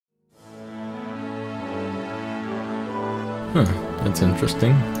Huh, that's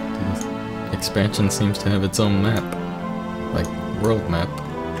interesting. The expansion seems to have its own map. Like, world map.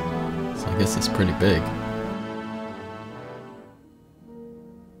 So I guess it's pretty big.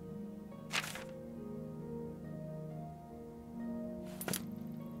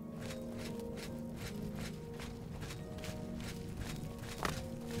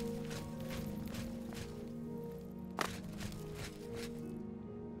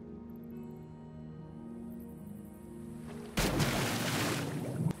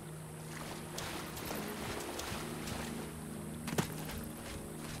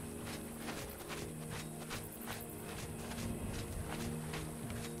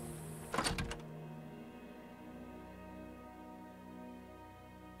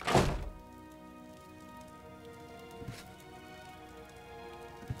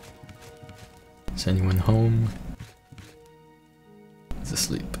 Is anyone home? He's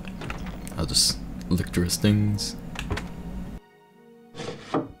asleep. I'll just look through his things.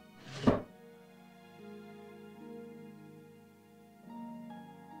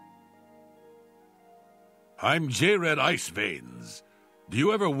 I'm J-Red Ice Veins. Do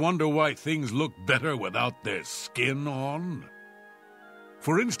you ever wonder why things look better without their skin on?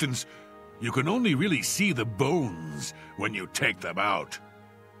 For instance, you can only really see the bones when you take them out.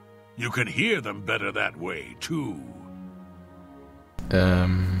 You can hear them better that way, too.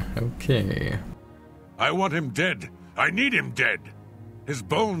 Okay. I want him dead. I need him dead. His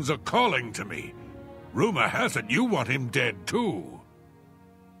bones are calling to me. Rumor has it you want him dead, too.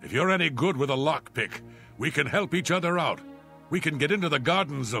 If you're any good with a lockpick, we can help each other out. We can get into the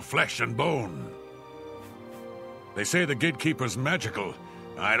gardens of flesh and bone. They say the Gatekeeper's magical.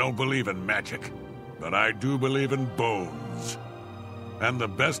 I don't believe in magic, but I do believe in bones. And the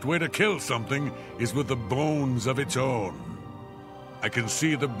best way to kill something is with the bones of its own. I can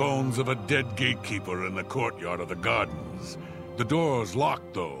see the bones of a dead gatekeeper in the courtyard of the gardens. The door's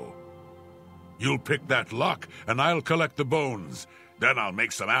locked, though. You'll pick that lock, and I'll collect the bones. Then I'll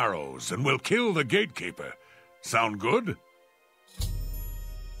make some arrows, and we'll kill the gatekeeper. Sound good?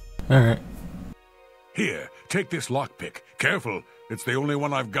 Alright. Here, take this lockpick. Careful, it's the only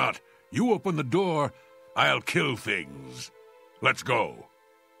one I've got. You open the door, I'll kill things. Let's go.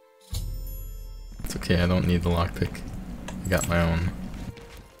 It's okay, I don't need the lockpick. I got my own.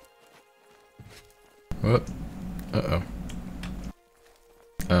 Whoop. Uh-oh.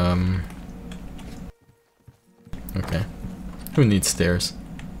 Okay. Who needs stairs?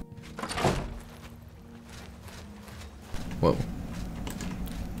 Whoa.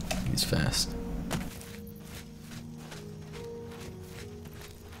 He's fast.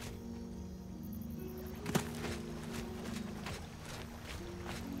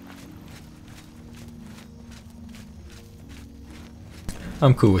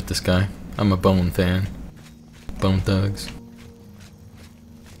 I'm cool with this guy. I'm a Bone fan. Bone Thugs.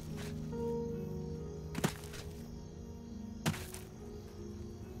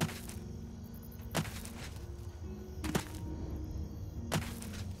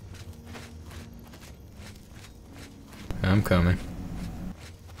 I'm coming.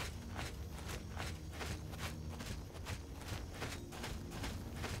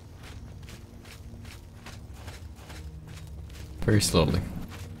 Very slowly.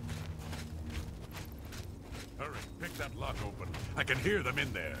 Hurry, pick that lock open. I can hear them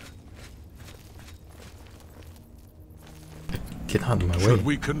in there. Get out of my way. Should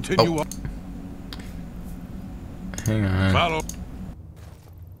we continue on? Hang on. Follow.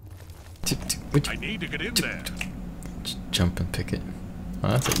 Which I need to get in there. Just jump and pick it. Oh,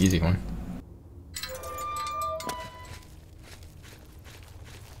 that's an easy one.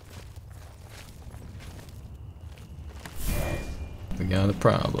 We got a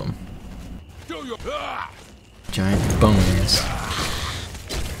problem. Giant bones.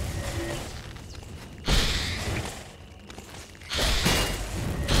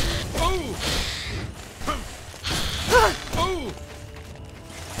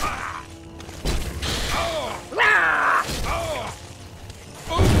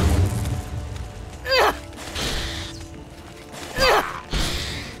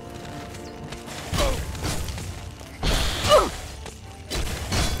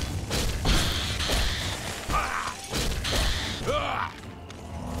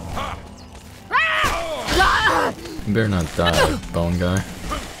 You better not die, bone guy.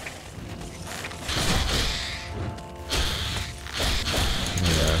 Let me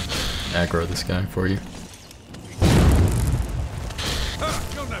aggro this guy for you.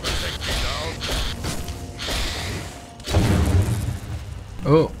 You'll never take me down.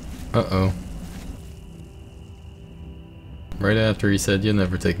 Oh, uh-oh. Right after he said, "You'll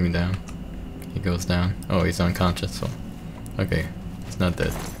never take me down," he goes down. Oh, he's unconscious, so Okay, it's not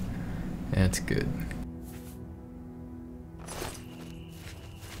dead. That's good.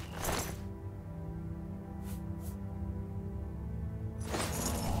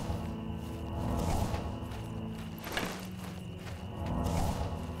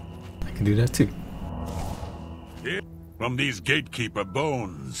 I can do that too. From these Gatekeeper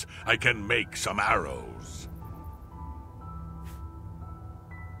bones, I can make some arrows.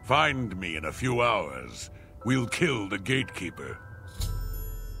 Find me in a few hours. We'll kill the Gatekeeper.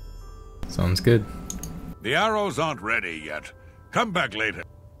 Sounds good. The arrows aren't ready yet. Come back later.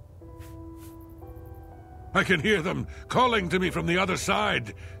 I can hear them calling to me from the other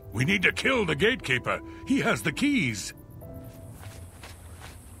side. We need to kill the Gatekeeper. He has the keys.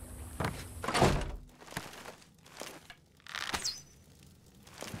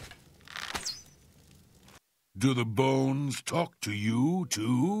 Do the bones talk to you,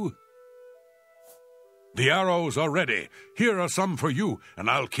 too? The arrows are ready. Here are some for you, and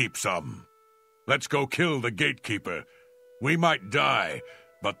I'll keep some. Let's go kill the Gatekeeper. We might die,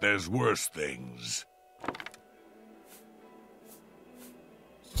 but there's worse things.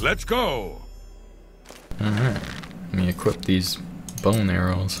 Let's go! Alright, let me equip these bone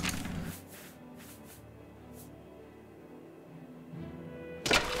arrows.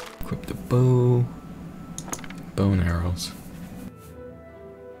 Equip the bow. Bone arrows.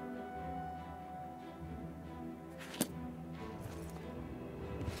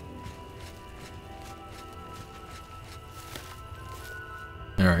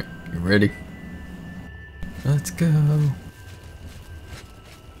 Alright, you ready? Let's go!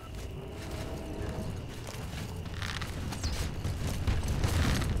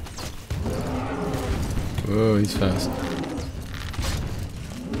 Whoa, he's fast.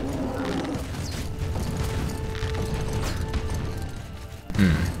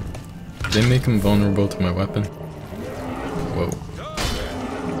 Did they make him vulnerable to my weapon? Whoa.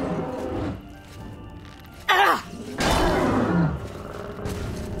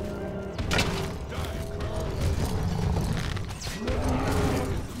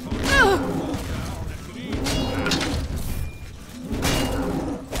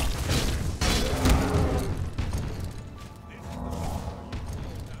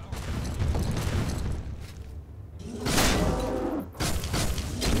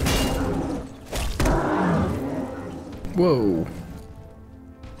 Whoa.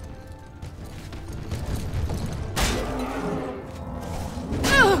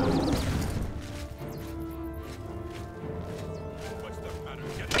 What's the matter?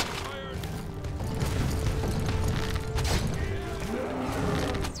 Getting tired?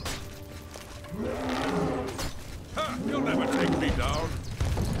 Ha! You'll never take me down.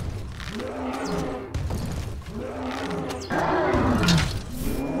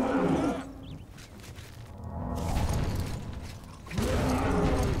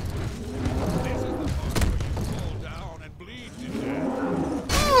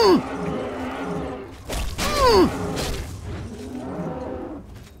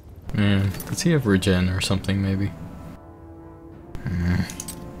 Man, does he have regen or something maybe?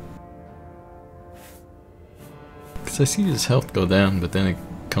 Cause I see his health go down, but then it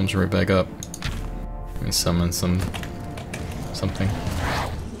comes right back up. Let me summon something.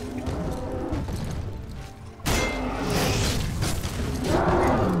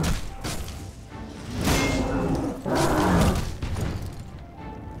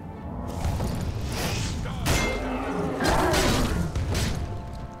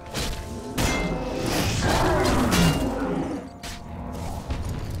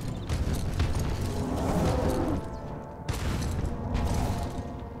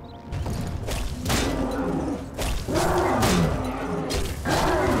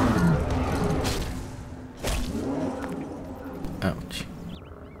 Ouch.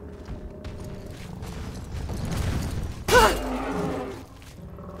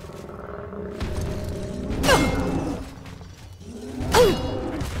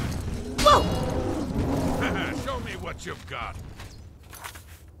 Show me what you've got.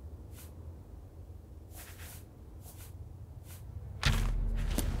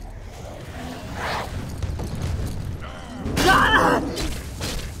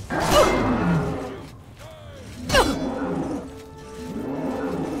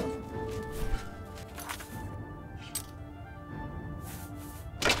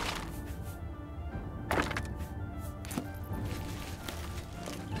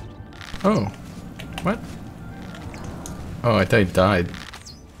 Oh. What? Oh, I thought he died.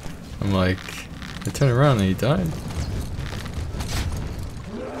 I'm like, I turned around and he died.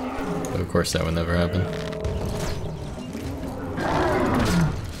 But of course that would never happen.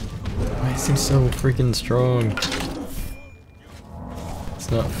 Why is he so freaking strong?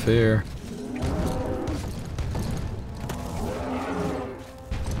 It's not fair.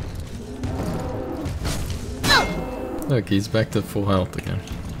 Look, he's back to full health again.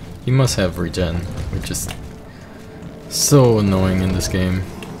 He must have regen, which is so annoying in this game.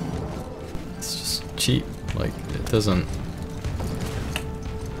 It's just cheap. Like, it doesn't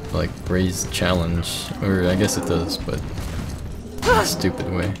like raise challenge, or I guess it does, but in a stupid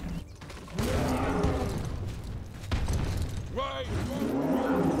way.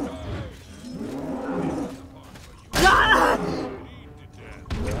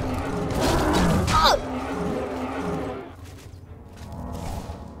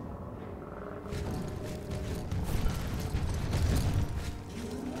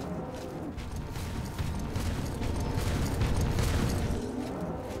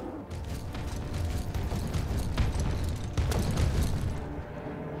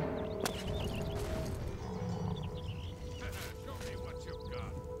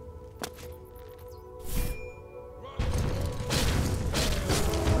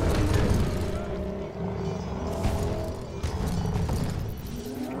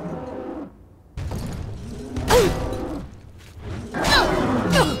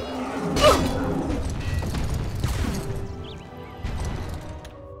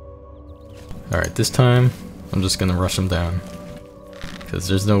 Alright, this time I'm just gonna rush him down. Because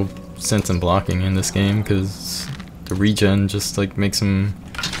there's no sense in blocking in this game, because the regen just like makes him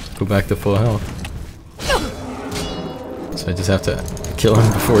go back to full health. So I just have to kill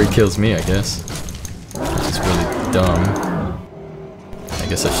him before he kills me, I guess. Which is really dumb. I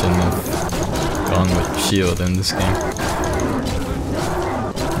guess I shouldn't have gone with shield in this game.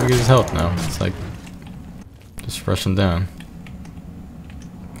 Look at his health now. It's like, just rush him down.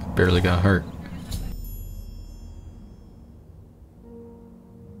 Barely got hurt.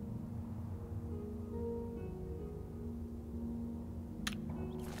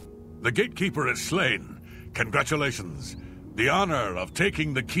 The Gatekeeper is slain. Congratulations. The honor of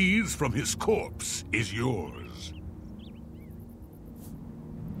taking the keys from his corpse is yours.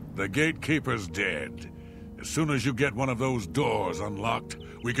 The Gatekeeper's dead. As soon as you get one of those doors unlocked,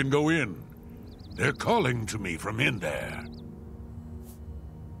 we can go in. They're calling to me from in there.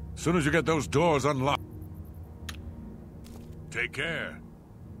 As soon as you get those doors unlocked, take care.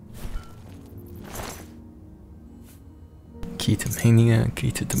 Key to mania,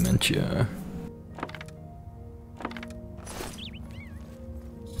 key to dementia.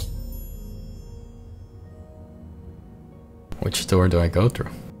 Which door do I go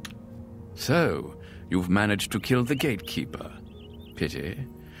through? So, you've managed to kill the Gatekeeper. Pity.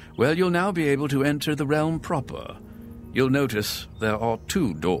 Well, you'll now be able to enter the realm proper. You'll notice there are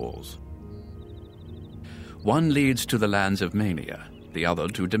 2 doors. One leads to the lands of mania, the other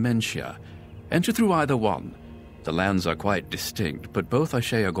to dementia. Enter through either one. The lands are quite distinct, but both are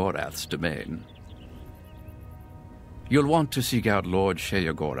Sheogorath's domain. You'll want to seek out Lord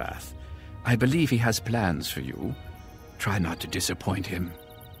Sheogorath. I believe he has plans for you. Try not to disappoint him.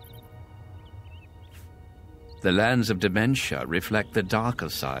 The lands of dementia reflect the darker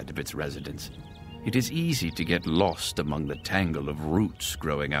side of its residents. It is easy to get lost among the tangle of roots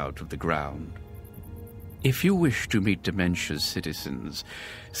growing out of the ground. If you wish to meet dementia's citizens,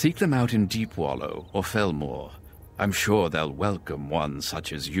 seek them out in Deepwallow or Felmore. I'm sure they'll welcome one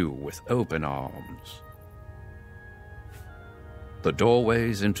such as you with open arms. The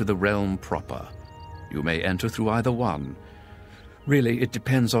doorways into the realm proper. You may enter through either one. Really, it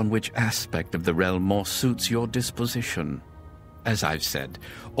depends on which aspect of the realm more suits your disposition. As I've said,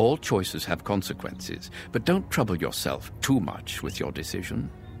 all choices have consequences, but don't trouble yourself too much with your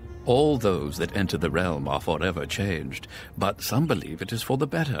decision. All those that enter the realm are forever changed, but some believe it is for the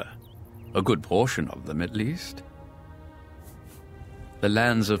better. A good portion of them, at least. The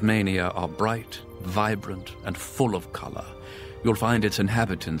lands of mania are bright, vibrant, and full of color. You'll find its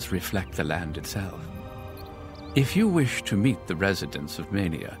inhabitants reflect the land itself. If you wish to meet the residents of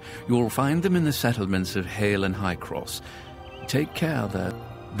mania, you'll find them in the settlements of Hale and Highcross. Take care that,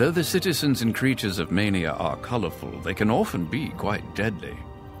 though the citizens and creatures of mania are colorful, they can often be quite deadly.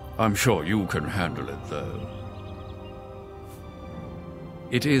 I'm sure you can handle it, though.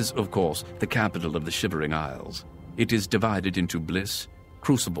 It is, of course, the capital of the Shivering Isles. It is divided into Bliss,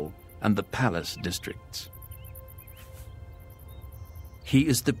 Crucible, and the Palace districts. He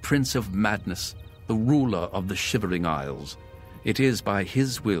is the Prince of Madness, the ruler of the Shivering Isles. It is by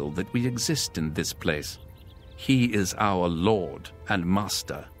his will that we exist in this place. He is our Lord and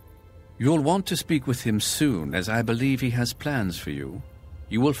Master. You'll want to speak with him soon, as I believe he has plans for you.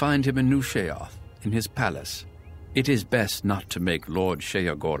 You will find him in New Sheoth, in his palace. It is best not to make Lord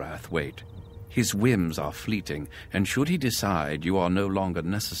Sheogorath wait. His whims are fleeting, and should he decide you are no longer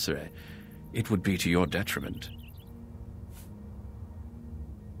necessary, it would be to your detriment.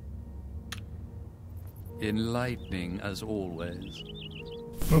 Enlightening as always.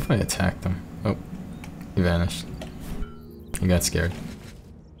 What if I attacked him? Oh, he vanished. He got scared.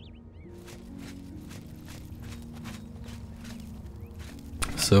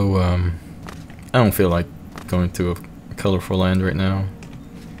 So, I don't feel like going to a colorful land right now.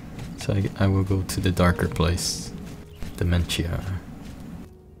 So I will go to the darker place. Dementia.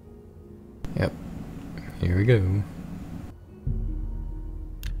 Yep. Here we go.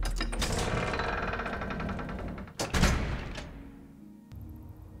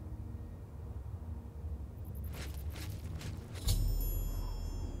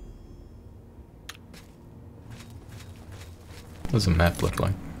 What does the map look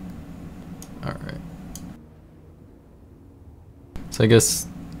like? Alright. So I guess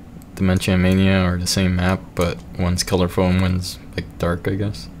Dementia and Mania are the same map, but one's colorful and one's like dark, I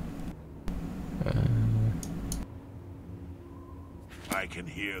guess. I can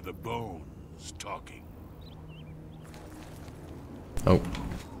hear the bones talking. Oh.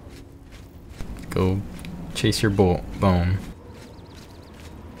 Go chase your bone.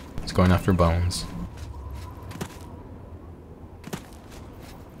 It's going after bones.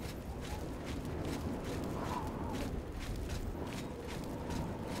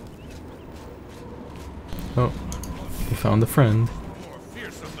 Oh, we found a friend. More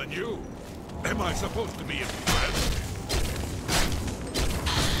fearsome than you. Am I supposed to be impressed?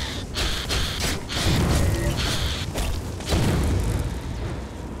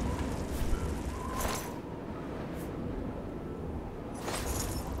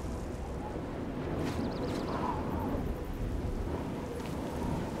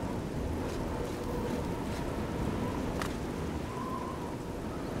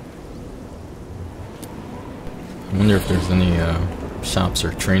 I wonder if there's any shops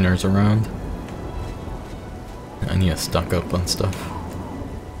or trainers around. I need to stock up on stuff.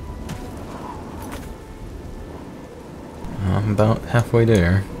 I'm about halfway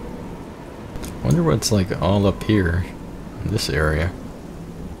there. Wonder what's like all up here in this area.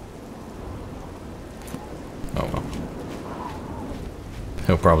 Oh well.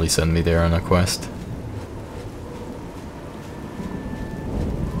 He'll probably send me there on a quest.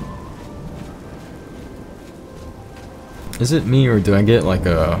 Is it me, or do I get like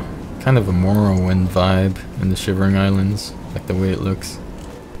a kind of a Morrowind vibe in the Shivering Islands? Like the way it looks?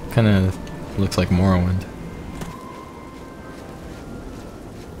 Kind of looks like Morrowind.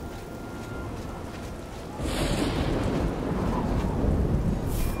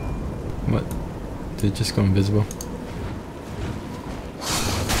 What? Did it just go invisible?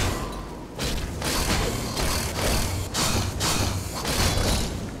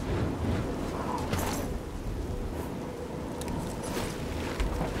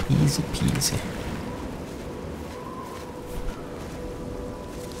 Easy peasy.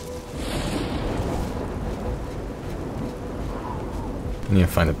 I need to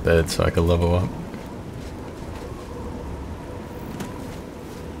find a bed so I can level up.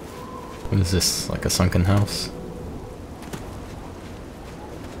 What is this? Like a sunken house?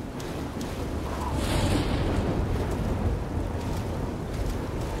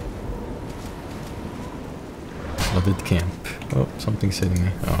 Flooded camp. Oh, something's hitting me.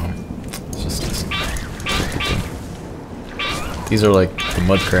 Oh, it's just this thing. These are like the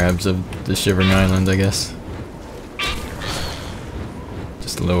mud crabs of the Shivering Island, I guess.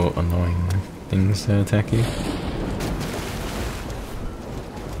 Just little annoying things that attack you.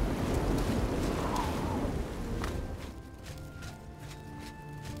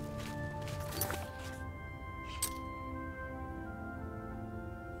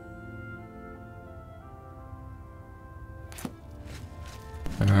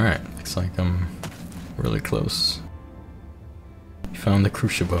 Alright, looks like I'm really close. We found the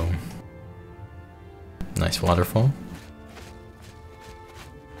crucible. Nice waterfall.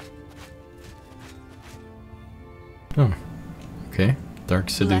 Oh, okay. Dark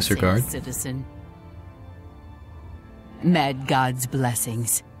Seducer Guard. Citizen. Mad God's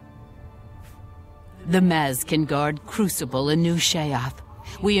blessings. The Mazkin guard crucible in New Sheath.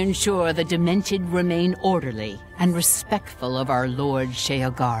 We ensure the demented remain orderly and respectful of our Lord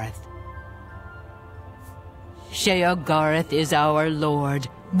Sheogarth. Sheogarth is our Lord,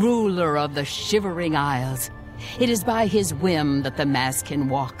 ruler of the Shivering Isles. It is by his whim that the Mazkin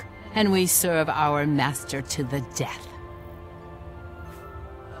walk, and we serve our master to the death.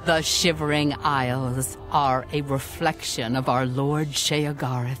 The Shivering Isles are a reflection of our Lord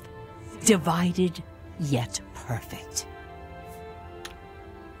Sheogarth, divided yet perfect.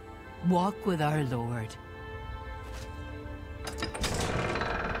 Walk with our Lord.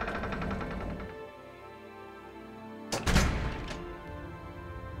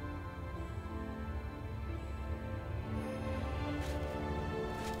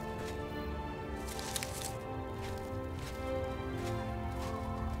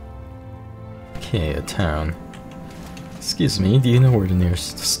 Okay, a town. Excuse me, do you know where the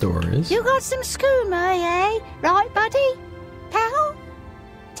nearest store is? You got some skooma, eh? Right, buddy? Pal?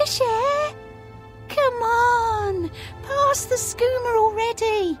 To share? Come on! Pass the skooma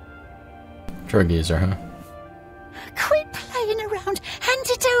already! Drug user, huh? Quit playing around! Hand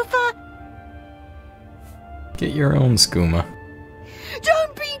it over! Get your own skooma.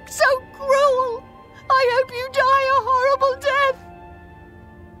 Don't be so cruel! I hope you die a horrible death!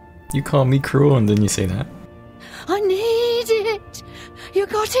 You call me cruel and then you say that? I need it! You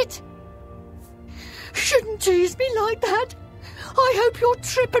got it? Shouldn't tease me like that! I hope you'll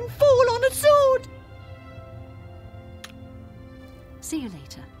trip and fall on a sword! See you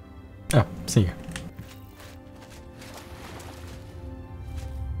later. Oh, see you.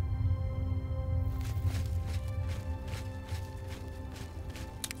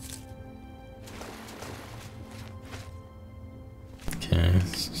 Okay,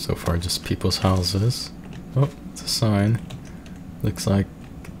 so far just people's houses. Oh, it's a sign. Looks like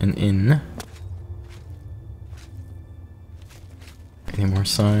an inn. Any more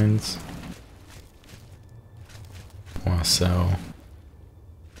signs? Wanna sell.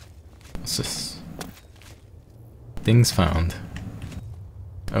 What's this? Things found.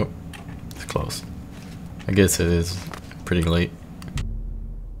 Oh, it's closed. I guess it is pretty late.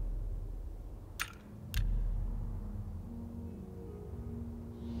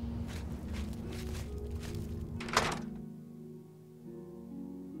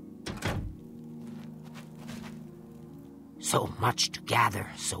 So much to gather,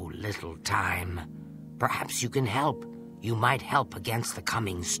 so little time. Perhaps you can help. You might help against the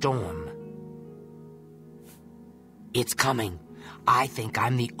coming storm. It's coming. I think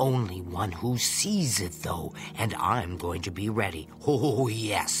I'm the only one who sees it, though, and I'm going to be ready. Oh,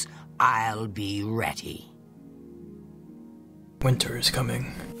 yes, I'll be ready. Winter is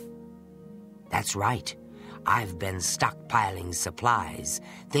coming. That's right. I've been stockpiling supplies,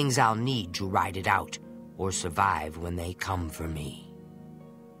 things I'll need to ride it out, or survive when they come for me.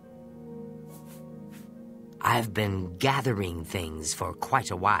 I've been gathering things for quite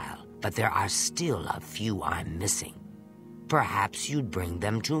a while, but there are still a few I'm missing. Perhaps you'd bring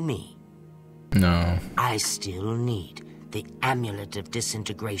them to me. No. I still need the Amulet of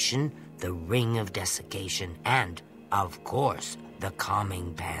Disintegration, the Ring of Desiccation, and, of course, the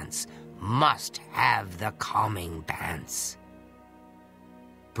Calming Pants. Must have the Calming Pants.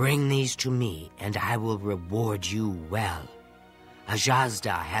 Bring these to me, and I will reward you well.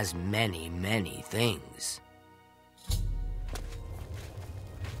 Ajazda has many, many things.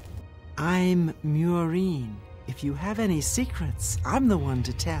 I'm Murine. If you have any secrets, I'm the one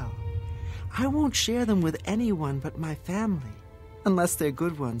to tell. I won't share them with anyone but my family. Unless they're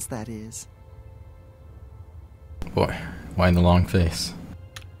good ones, that is. Boy, why the long face?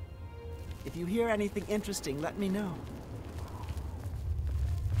 If you hear anything interesting, let me know.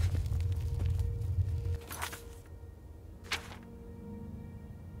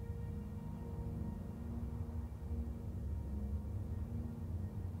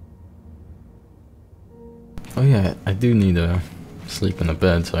 Oh yeah, I do need to sleep in a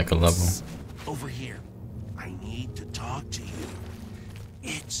bed so I can level. Over here. I need to talk to you.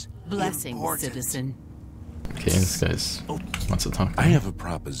 It's Blessings, important. citizen. Okay, this guy's wants to talk to I me. have a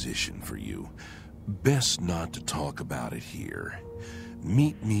proposition for you. Best not to talk about it here.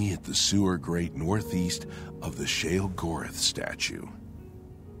 Meet me at the sewer grate northeast of the Shale Goreth statue.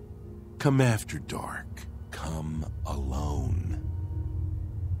 Come after dark. Come alone.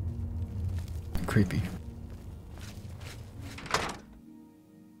 Creepy.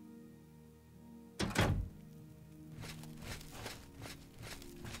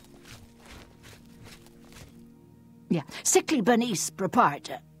 Yeah, sickly Bernice,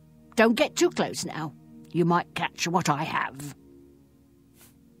 proprietor. Don't get too close now. You might catch what I have.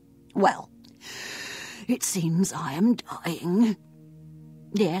 Well, it seems I am dying.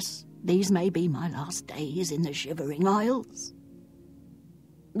 Yes, these may be my last days in the Shivering Isles.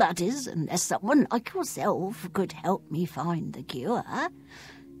 That is, unless someone like yourself could help me find the cure.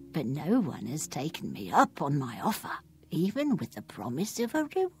 But no one has taken me up on my offer, even with the promise of a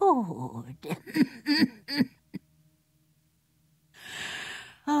reward.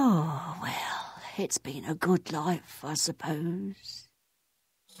 Oh, well, it's been a good life, I suppose.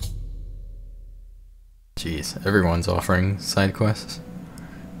 Jeez, everyone's offering side quests.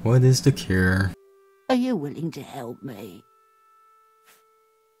 What is the cure? Are you willing to help me?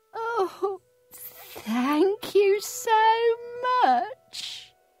 Oh, thank you so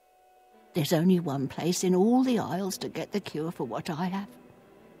much. There's only one place in all the Isles to get the cure for what I have.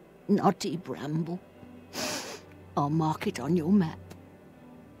 Knotty Bramble. I'll mark it on your map.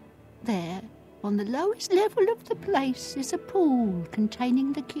 There, on the lowest level of the place, is a pool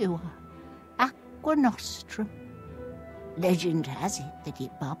containing the cure. Aqua Nostrum. Legend has it that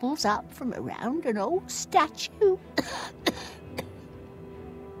it bubbles up from around an old statue.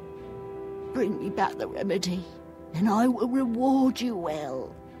 Bring me back the remedy, and I will reward you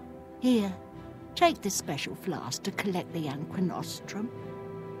well. Here, take this special flask to collect the Aqua Nostrum.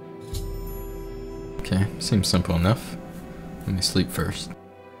 Okay, seems simple enough. Let me sleep first.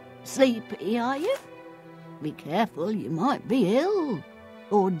 Sleepy, are you? Be careful, you might be ill.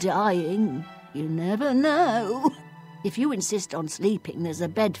 Or dying. You never know. If you insist on sleeping, there's a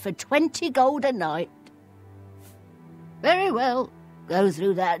bed for 20 gold a night. Very well. Go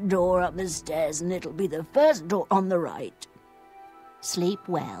through that door up the stairs and it'll be the first door on the right. Sleep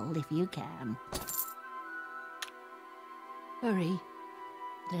well if you can. Hurry.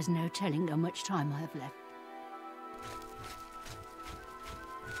 There's no telling how much time I have left.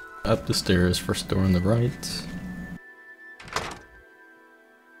 Up the stairs, first door on the right.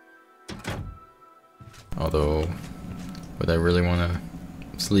 Although, would I really want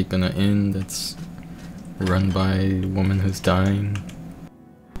to sleep in an inn that's run by a woman who's dying?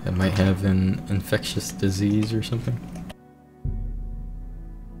 That might have an infectious disease or something?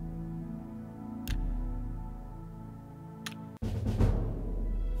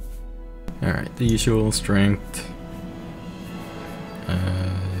 Alright, the usual strength.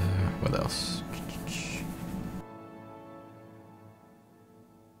 What else?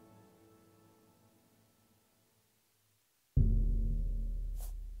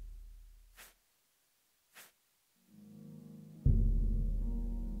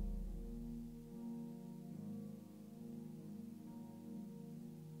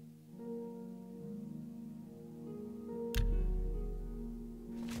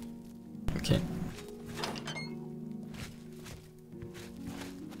 Okay.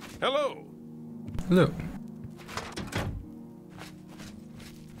 Hello. Hello.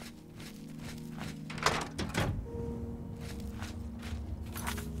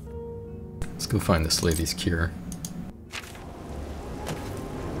 Let's go find this lady's cure.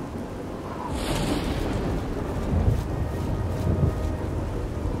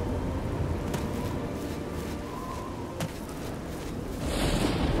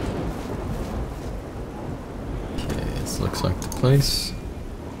 Okay, this looks like the place.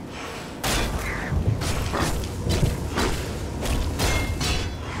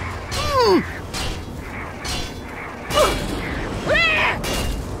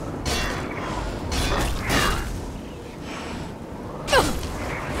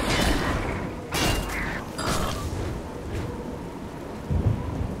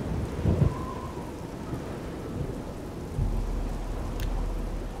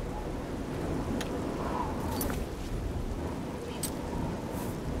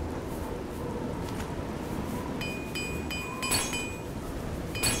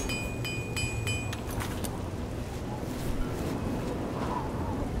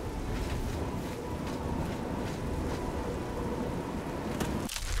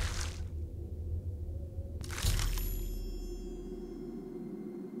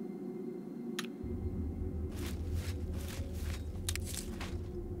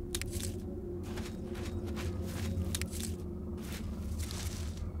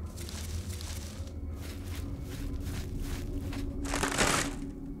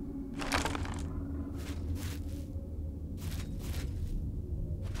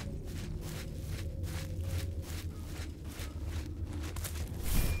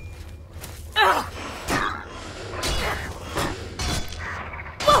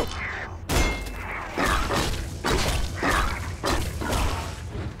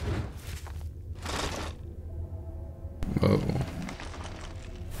 Whoa.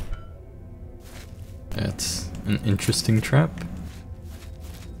 That's an interesting trap.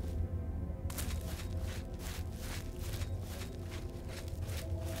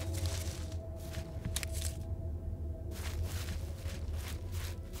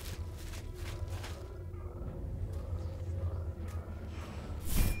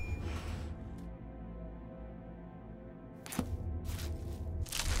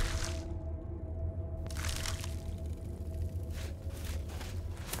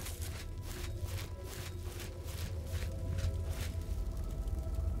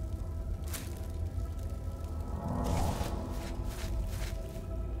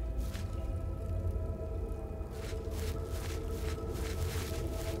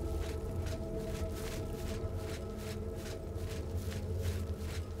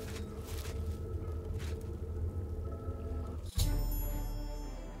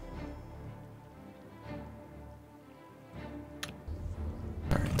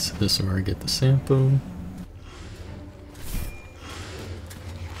 Alright, so this is where I get the sample.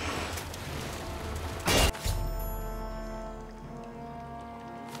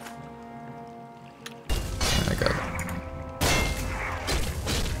 I got it.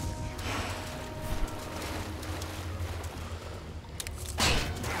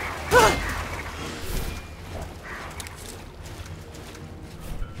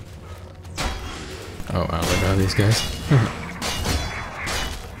 Oh wow, look at all these guys.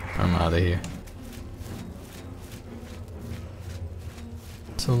 I'm out of here.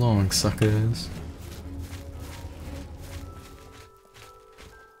 So long, suckers.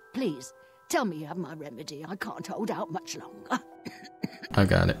 Please, tell me you have my remedy. I can't hold out much longer. I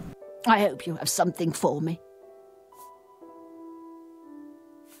got it. I hope you have something for me.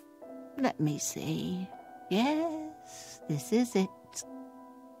 Let me see. Yes, this is it.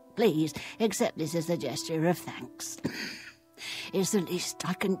 Please, accept this as a gesture of thanks. It's the least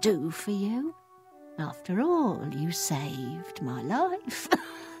I can do for you. After all, you saved my life.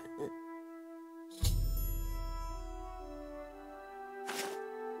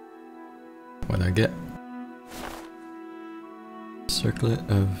 What'd I get? Circlet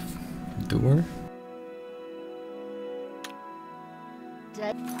of door?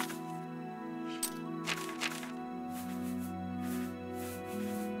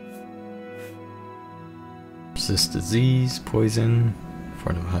 Resist disease, poison,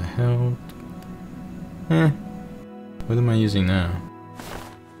 part of high health. What am I using now?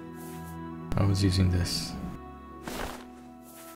 I was using this.